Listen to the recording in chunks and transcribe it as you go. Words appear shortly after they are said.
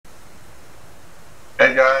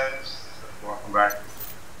Hey guys, welcome back.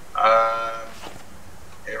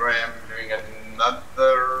 Here I am doing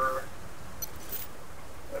another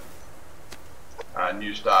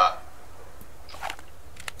new start.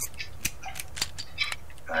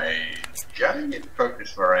 I gotta get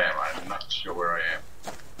focused where I am. I'm not sure where I am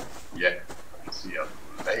yet. I can see a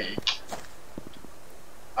lake.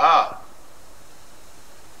 Ah!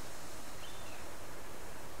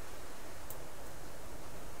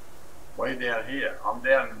 Way down here. I'm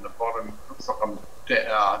down in the bottom. Looks like I'm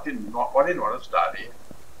down. I didn't want to start here.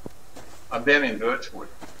 I'm down in Birchwood,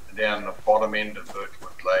 down the bottom end of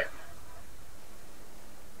Birchwood Lake.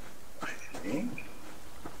 I think.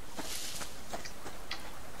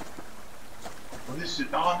 Well, this is.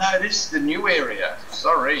 Oh no, this is the new area.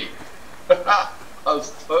 Sorry, I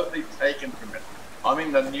was totally taken from it. I'm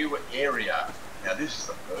in the new area. Now this is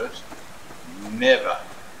the first. Never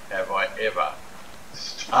have I ever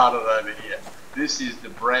started over here. This is the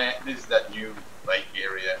brand. This is that new lake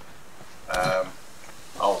area.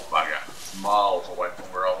 Oh bugger, it's miles away from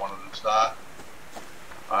where I wanted to start.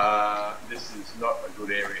 This is not a good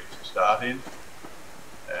area to start in.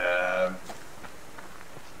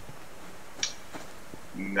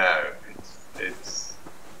 No, it's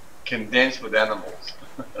condensed with animals,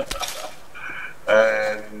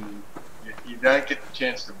 and you don't get the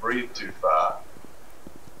chance to breathe too far.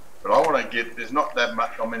 But I want to get, there's not that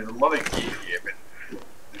much, I mean there's a lot of gear here, but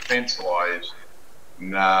defense wise,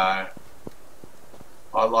 no.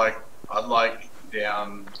 I like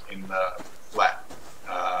down in the flat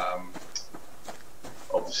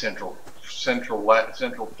of the central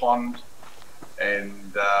pond,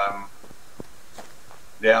 and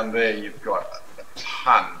down there you've got a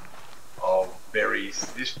ton of berries.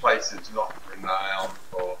 This place is not renowned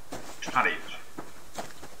for tonnage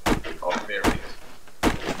of berries.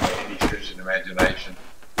 Any stretch of imagination,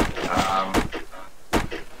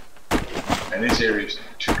 and this area is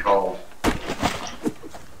too cold.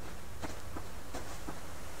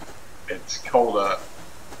 It's colder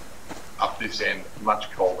up this end,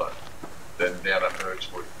 much colder than down at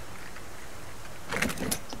Birchwood.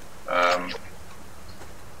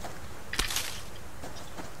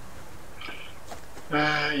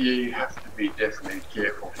 You have to be definitely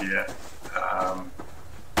careful here.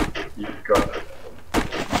 You've got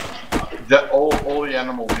all the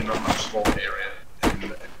animals in a much smaller area, and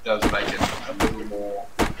it does make it a little more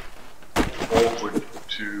awkward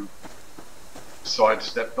to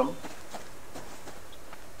sidestep them.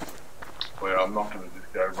 Where I'm not going to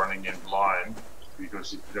just go running in blind,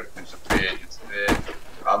 because if there's a bear just there.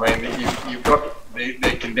 I mean, you've got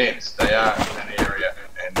they're condensed. They are in an area,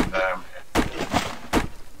 and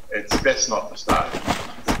it's best not to start.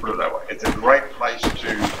 Let's put it that way. It's a great place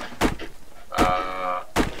to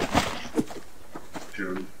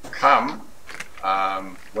come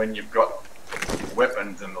when you've got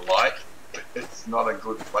weapons and the like. It's not a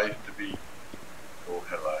good place to be. Oh,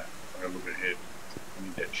 hello. I'm going to look ahead. Let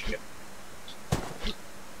me get chicken.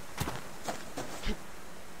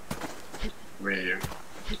 Where are you?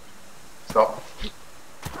 Stop.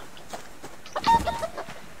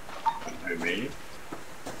 Who, me?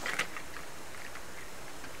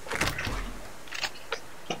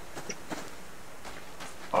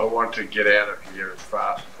 I want to get out of here as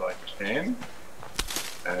fast as I can,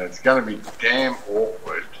 and it's going to be damn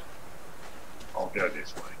awkward. I'll go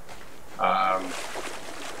this way.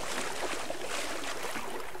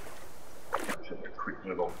 Just a quick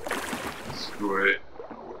little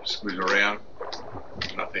squeeze around.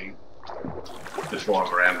 Nothing. Just while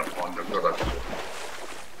I'm around the pond, I've got a.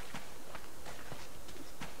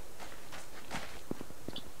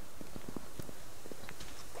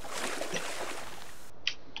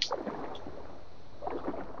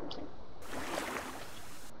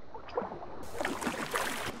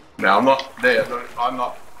 Now I'm not there. I'm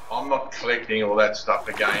not collecting all that stuff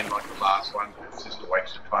again like the last one. It's just a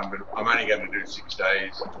waste of time. But I'm only going to do 6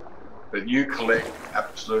 days. But you collect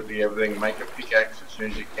absolutely everything. Make a pickaxe as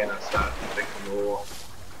soon as you can and start collecting ore.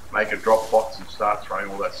 Make a drop box and start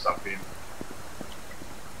throwing all that stuff in.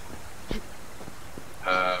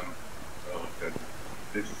 Oh good.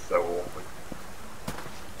 This is so awkward.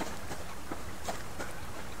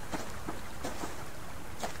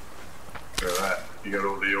 Look at that. You got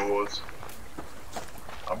all the ores.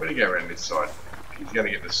 I better go around this side. He's going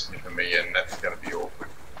to get the sniff of me, and that's going to be awkward.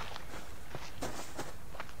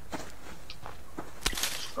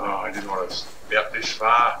 Oh, I didn't want to be up this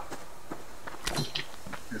far,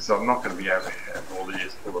 because I'm not going to be able to have all the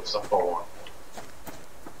stuff I want.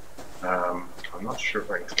 I'm not sure if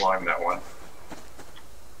I can climb that one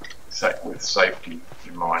with safety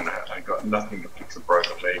in mind. I got nothing to fix a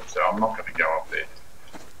broken leg, so I'm not going to go up there.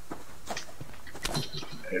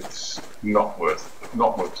 not worth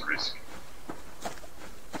the risk.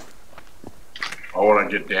 I want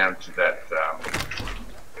to get down to that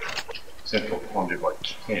central pond if I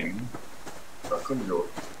can. I couldn't do it.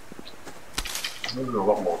 I'm going to do a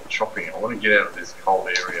lot more chopping. I want to get out of this cold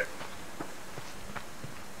area.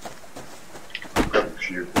 Grab a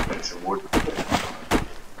few bits of wood.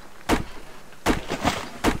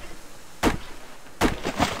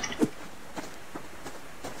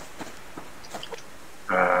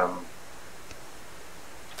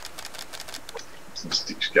 Some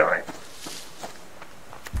sticks going.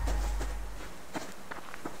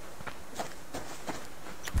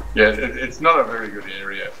 Yeah, it's not a very good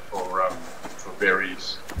area for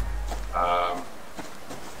berries.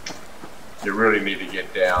 You really need to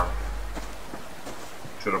get down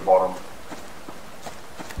to the bottom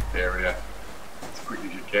area as quick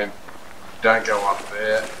as you can. Don't go up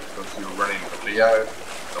there because you're running the Leo,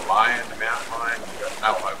 the lion, the mountain lion. You've got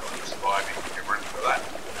no hope of surviving if you run into that.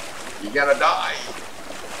 You're gonna die.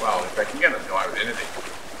 Well, in fact, you're gonna die with anything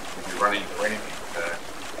if you run into anything.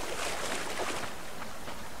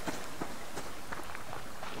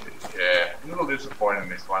 Yeah, a little disappointing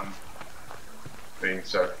this one being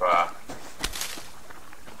so far.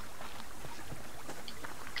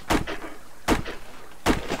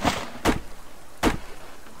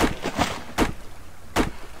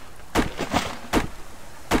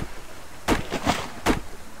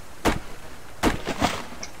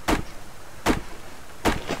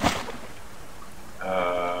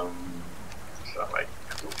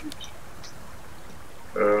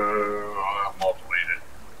 I'll delete it.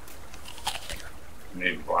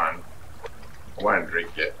 Need one. I won't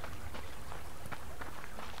drink it.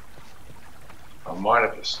 I might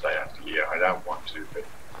have to stay up here. I don't want to, but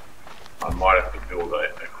I might have to build a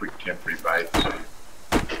quick temporary base.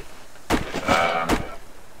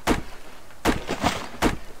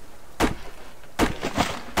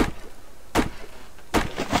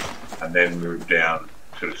 And then move down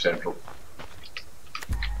to the central.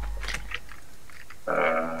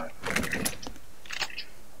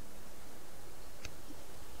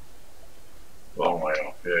 Long way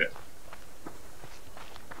off here.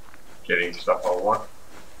 Getting stuff I want.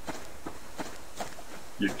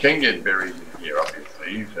 You can get berries in here,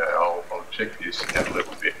 obviously, so I'll check this out a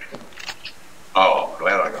little bit. Oh, I'm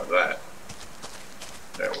glad I got that.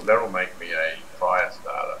 That'll make me a fire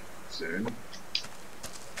starter soon.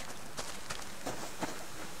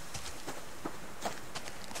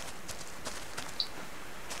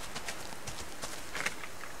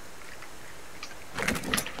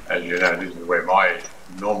 As you know, this is where my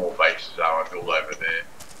normal bases are. I build over there.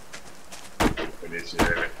 In this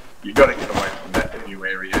area. You've got to get away from that new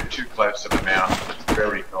area. Too close to the mountain. It's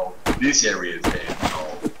very cold. This area is damn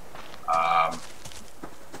cold.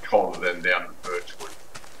 Colder than down the Birchwood.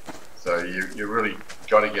 So you really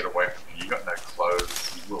got to get away from it. You've got no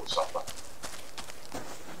clothes. You will suffer.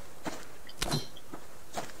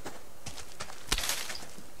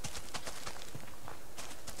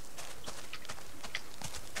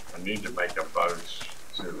 I need to make a bow as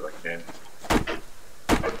soon as I can.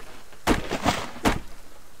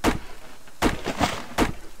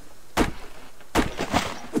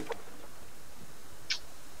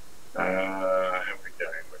 How are we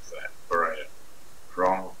going with that? Where are you?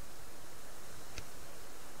 From.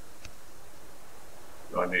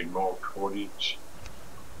 I need more cordage.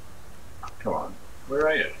 Come on. Where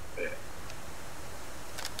are you? There.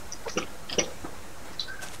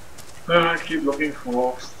 I keep looking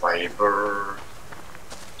for fiber.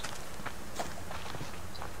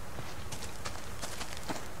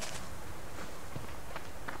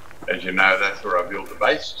 As you know, that's where I build the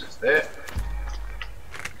base, just there.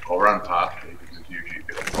 I'll run past it because it's usually a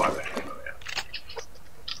bit of fiber hanging around.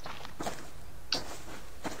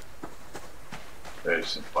 There's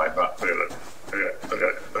some fiber. Look at it. Look at it. Look at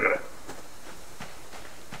it. Look at it.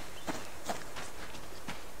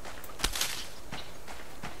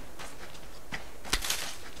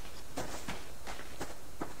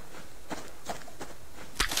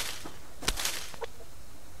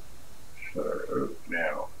 So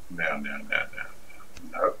now.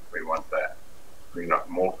 No, we want that. Bring up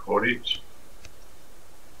more cordage.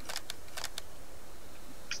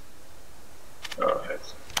 Oh,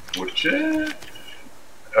 that's butcher.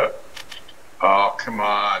 Oh, come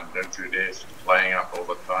on, don't do this. Playing up all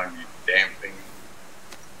the time, you damn thing.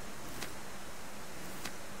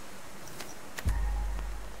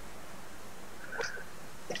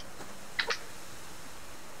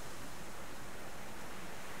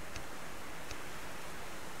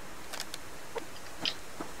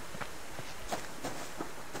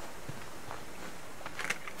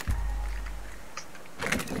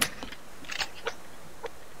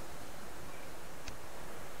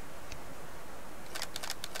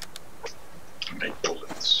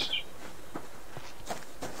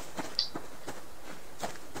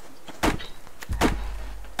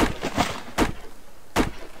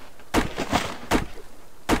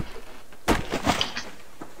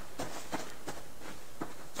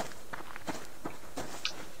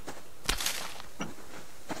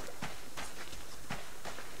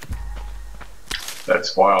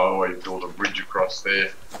 That's why I always build a bridge across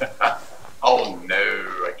there. Oh no,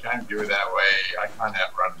 I can't do it that way. I can't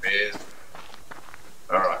outrun bears.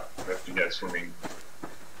 Alright, we have to go swimming.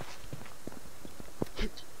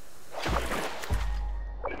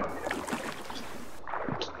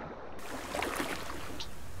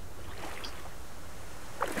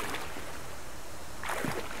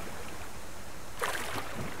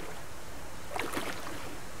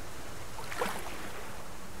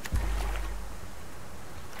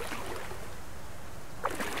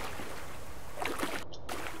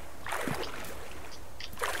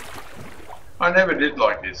 I never did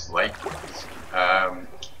like this lake for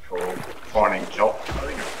finding kelp. I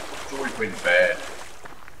think it's always been bad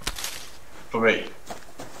for me.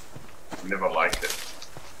 Never liked it,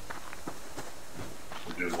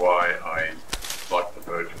 which is why I like the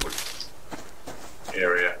birchwood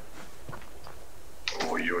area.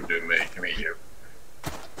 Or you would do me. Come here, you.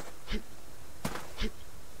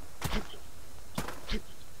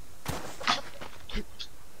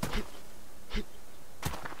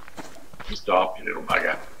 Stop, you little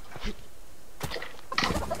bugger.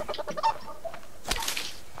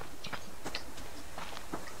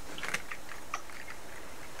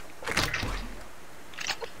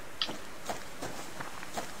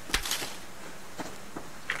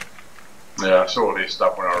 Yeah, I saw this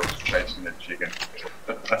stuff when I was chasing the chicken.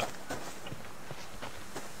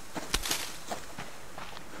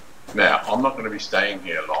 Now, I'm not going to be staying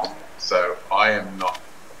here long, so I am not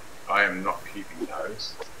keeping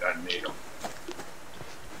those. Don't need them.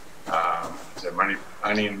 So I'm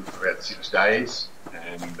only in for about 6 days,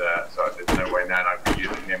 and so there's no way now I'd be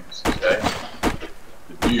using them for 6 days.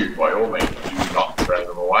 But you, by all means, do not throw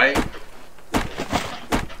them away.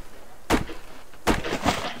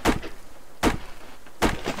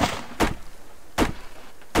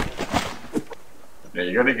 Now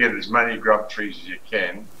you've got to get as many grub trees as you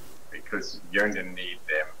can, because you're going to need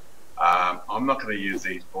them. I'm not going to use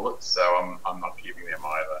these bullets, so I'm not keeping them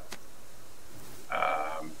either.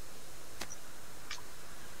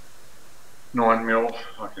 9mm,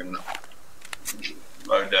 I can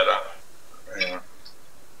load that up.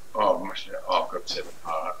 Oh, I've got 7.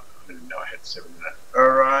 I didn't know I had 7 in that.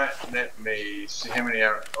 Alright, let me see how many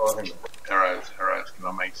arrows. Oh, I think arrows. Can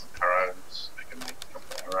I make some arrows? I can make a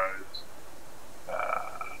couple of arrows.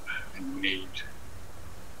 I need to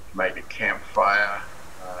make a campfire.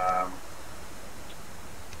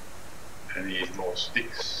 I need more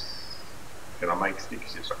sticks. Can I make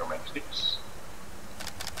sticks? Yes, I can make sticks.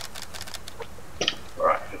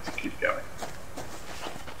 Alright, let's keep going.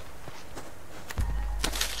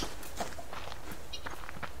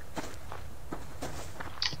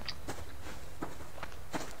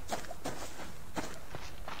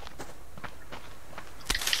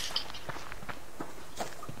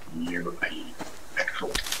 You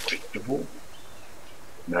actual vegetable?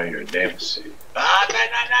 No, you're a damn seed. Ah,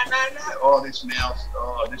 no. Oh, this mouse.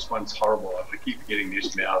 Oh, this one's horrible. I keep forgetting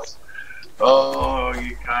this mouse. Oh,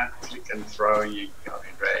 you can't click and throw. You can't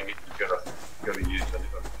drag it. You've got to use the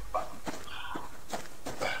little button.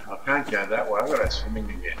 I can't go that way. I've got to go swimming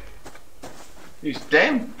again. These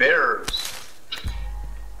damn bears.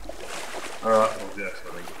 Alright, we'll do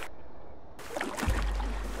swimming.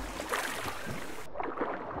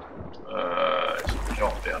 Some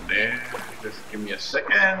kelp down there. Just give me a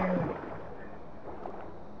second.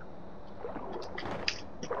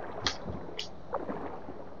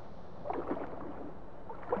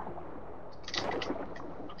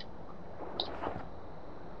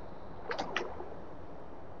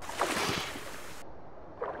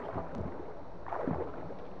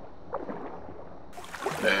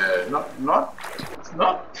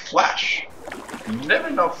 Not flash. Never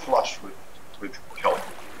not flush with kelp.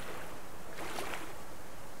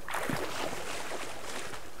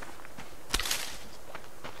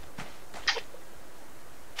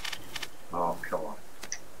 Oh, come on.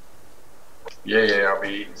 Yeah, I'll be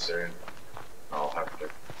eating soon. I'll have to.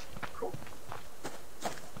 Cool.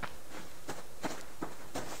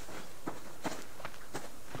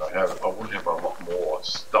 I would have a lot more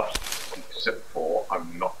stuff, except for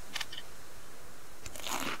I'm not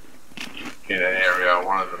in an area I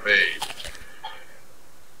wanted to be.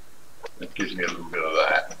 It gives me a little bit of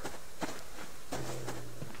that.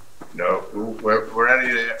 No, we're out of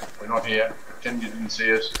here. We're not here. Pretend you didn't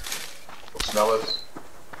see us or smell us.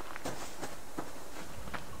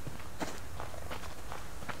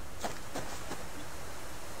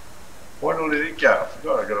 Why did it go? I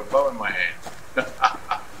forgot I got a bow in my hand.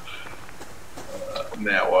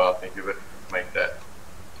 Now while I think of it, make that.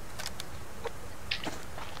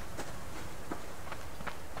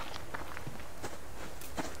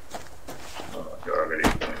 Oh god,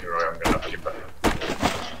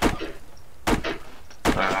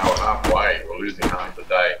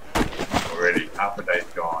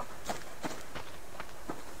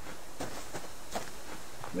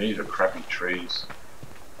 These are crappy trees.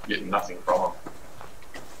 Getting nothing from them.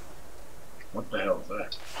 What the hell is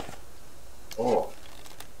that? Oh,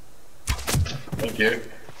 thank you.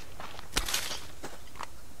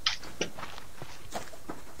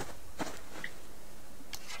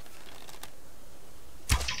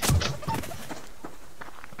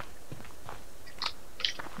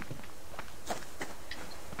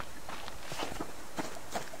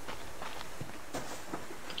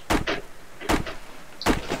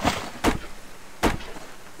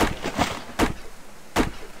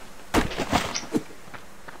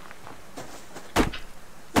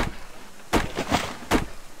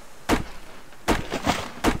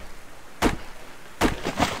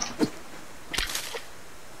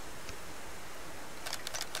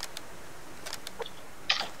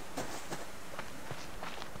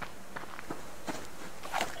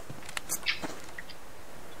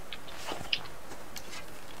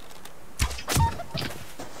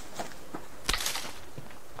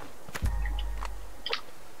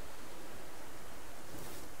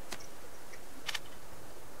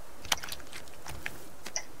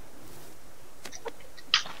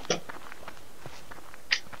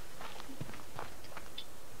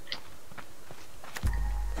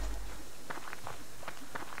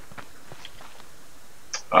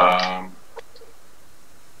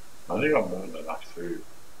 I think I've bought enough food.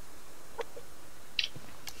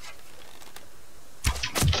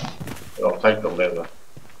 But I'll take the leather.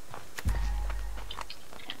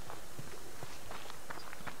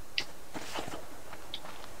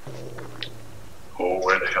 Oh,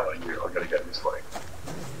 where the hell are you? I've got to go this way.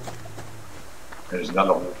 There's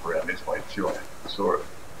another walk around this way too. I saw it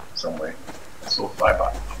somewhere. I saw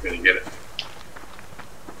fiber. I'm going to get it.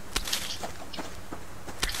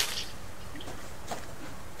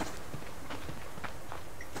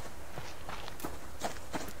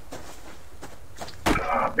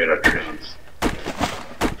 Better trees.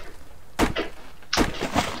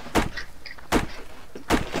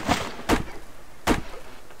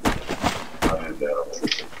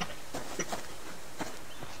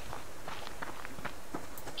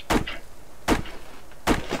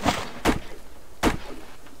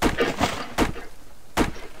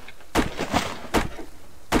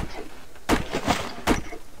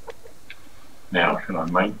 Now, can I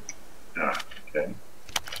make? Okay.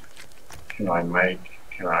 Can I make?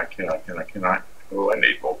 Can I? Oh, I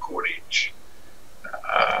need more cordage.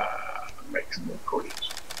 Make some more cordage.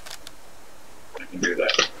 I can do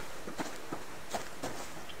that.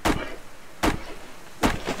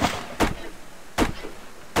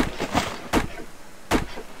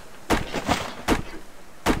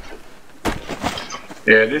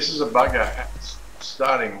 Yeah, this is a bugger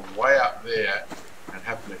starting way up there and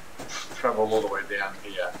having to travel all the way down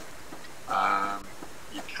here.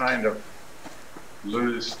 You kind of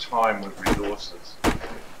lose time with resources,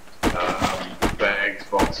 bags,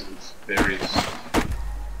 boxes, berries,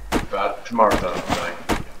 but tomorrow's another day.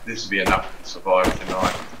 This will be enough to survive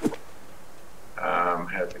tonight.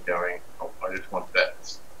 How's it going? I just want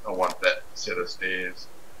that, I want that set of steps.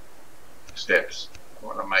 I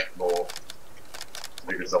want to make more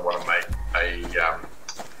because I want to make a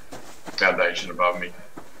foundation above me.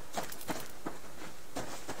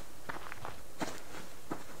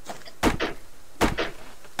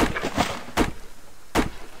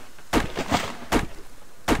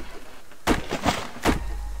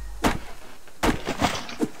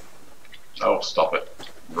 Oh, stop it.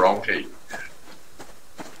 Wrong key.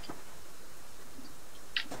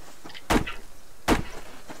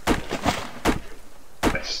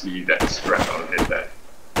 I see that scrap. I'll hit that.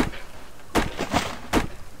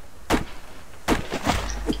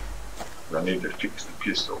 I need to fix the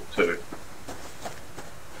pistol too.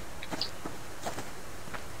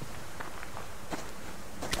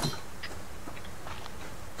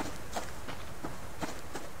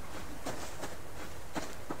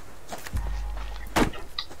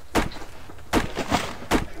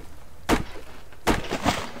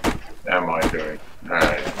 How am I doing?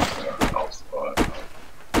 Alright, I'll survive.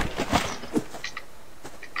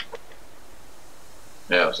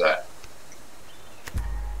 How's that?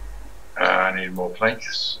 I need more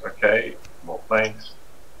planks. Okay, more planks.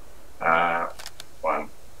 One.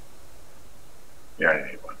 You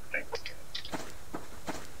only need one plank.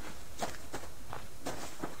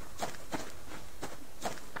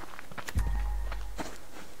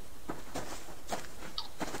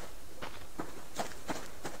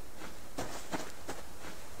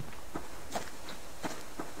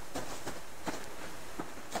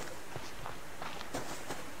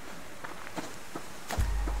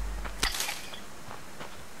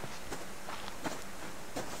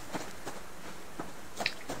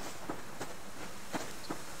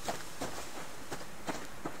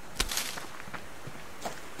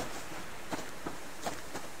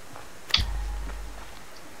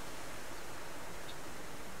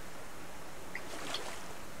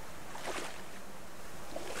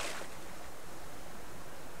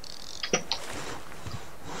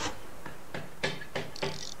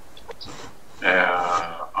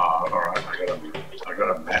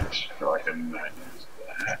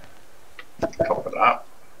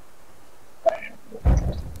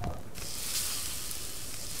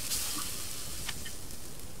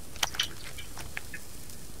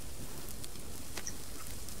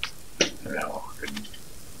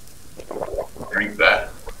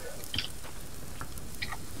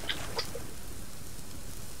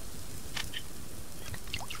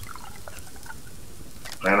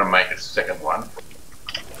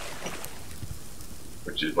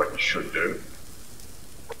 do.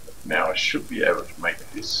 Now I should be able to make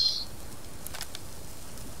this.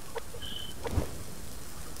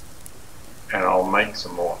 And I'll make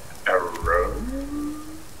some more arrows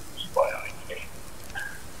by I can.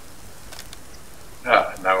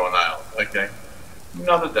 Ah, no more nails. Okay.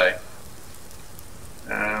 Another day.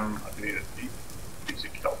 I need a deep piece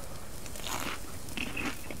of kelp.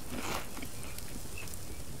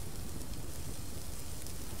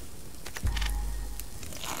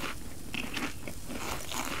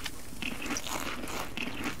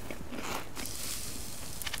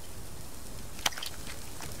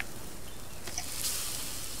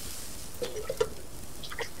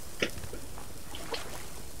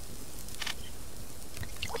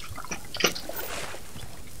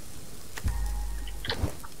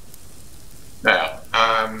 Now,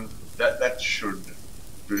 that should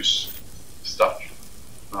boost stuff.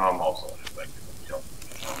 I'm also making it help.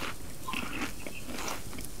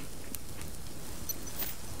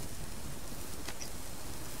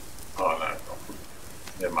 Oh no, I'll put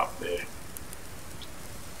them up there.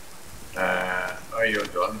 Oh, you're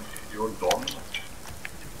done. You're done.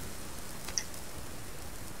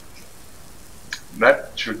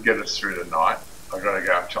 That should get us through the night. I've got to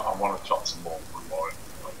go. I want to chop some more wood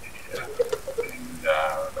and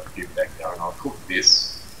I'll keep that going. I'll cook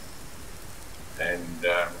this and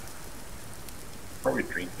probably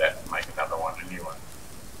drink that and make another one anyway.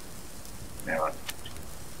 Now,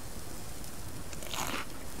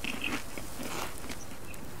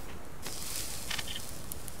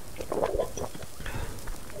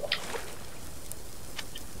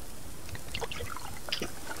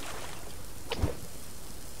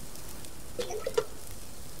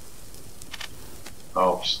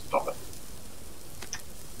 oh, stop it.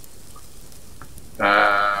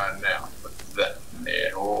 Now, put that in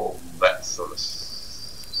there. All that sort of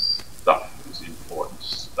stuff is important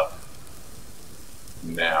stuff.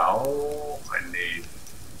 Now, I need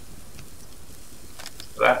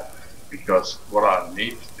that because what I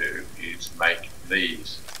need to do is make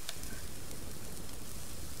these.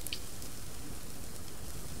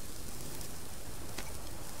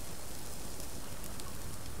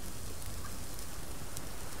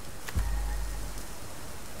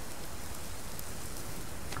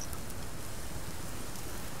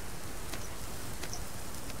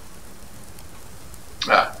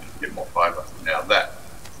 Get more fibre. Now that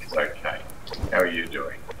is okay. How are you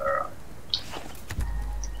doing? All right.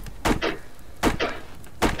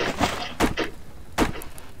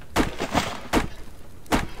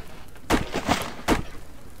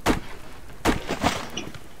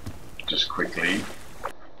 Just quickly,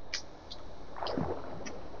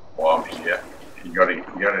 while I'm here, you've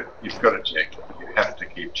got to check. You have to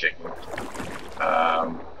keep checking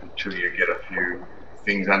until you get a few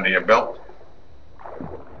things under your belt.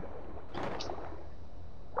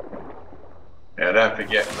 Now don't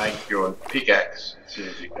forget, make your pickaxe, as soon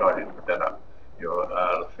as you didn't put that up, your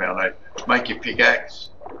foundation. Make your pickaxe,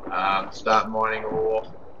 start mining ore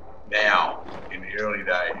now, in the early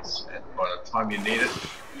days, and by the time you need it,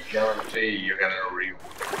 you guarantee you're going to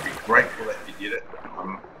be grateful that you did it.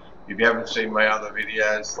 If you haven't seen my other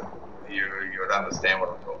videos, you would understand what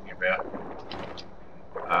I'm talking about.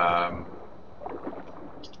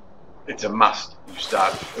 It's a must. You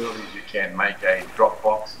start as early as you can. Make a drop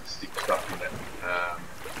box and stick stuff in it. I'm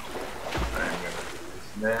going to do this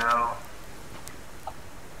now.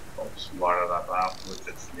 I'll just line it up afterwards.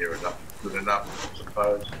 It's near enough, good enough, I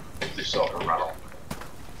suppose. This sort of run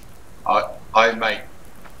off. I make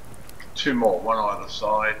two more, one either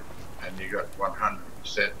side, and you got 100%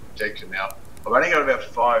 protection. Now, I've only got about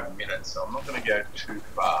 5 minutes, so I'm not going to go too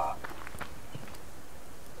far.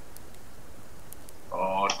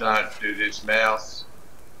 Oh, don't do this, mouse.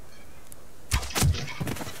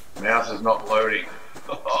 Mouse is not loading.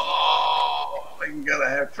 Oh, I'm gonna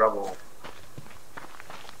have trouble.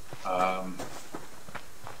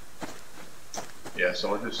 Yeah,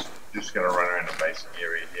 so I'm just gonna run around the basic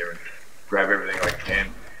area here and grab everything I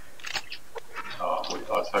can. Oh,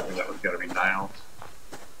 I was hoping that was gonna be nails.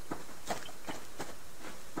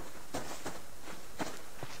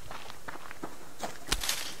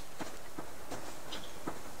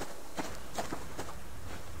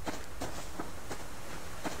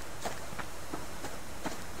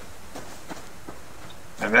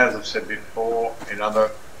 And as I've said before in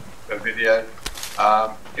other videos,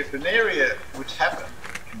 if an area which happened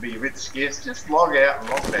can be a bit scarce, just log out and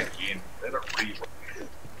log back in. Let it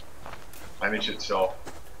replenish itself.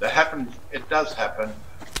 That happens. It does happen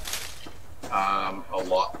a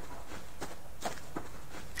lot.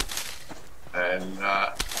 And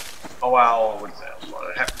oh well, I wouldn't say a lot.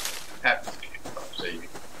 It happens. So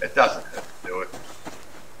it doesn't hurt. do it.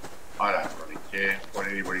 I don't really care what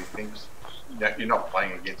anybody thinks. You know, you're not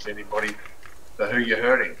playing against anybody. So who you're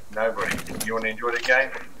hurting? Nobody. If you want to enjoy the game,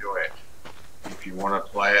 enjoy it. If you want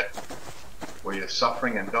to play it where you're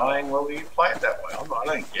suffering and dying, well, you play it that way. I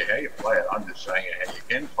don't care how you play it. I'm just saying how you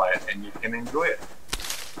can play it and you can enjoy it.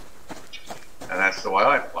 And that's the way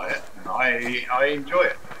I play it, and I enjoy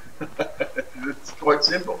it. It's quite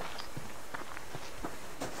simple.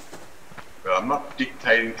 But I'm not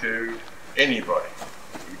dictating to anybody.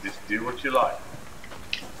 You just do what you like.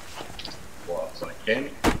 Whilst I can,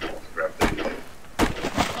 I'll grab these.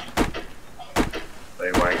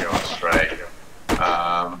 They won't go astray.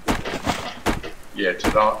 Yeah,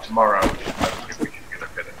 tomorrow we should get a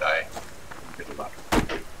better day. Good luck.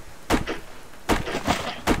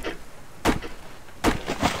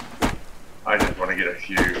 I just want to get a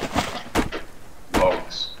few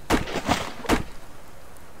logs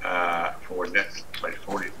for that's like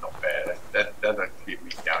 40 is not bad. That'll keep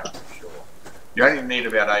me going for sure. You only need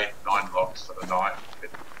about 8-9 logs for the night,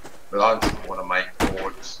 but I just want to make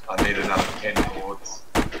boards. I need another 10 boards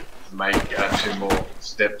to make 2 more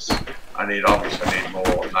steps. I need more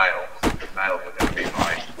nails. Nails are going to be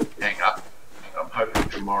my hang up. I'm hoping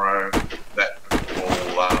tomorrow that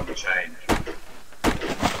will change.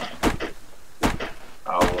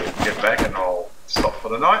 I'll get back and I'll stop for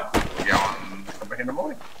the night. We'll go on, come back in the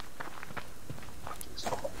morning.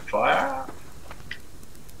 Stop off the fire.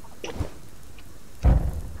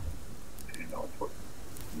 And I'll put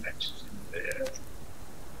matches in there.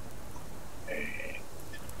 And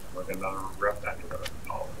we're going to wrap that.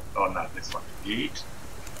 Oh no, this one. Eat.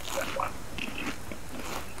 That one.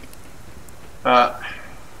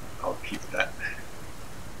 I'll keep that.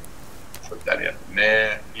 Put that in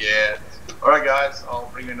there. Yeah. Alright guys, I'll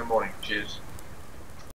bring you in the morning. Cheers.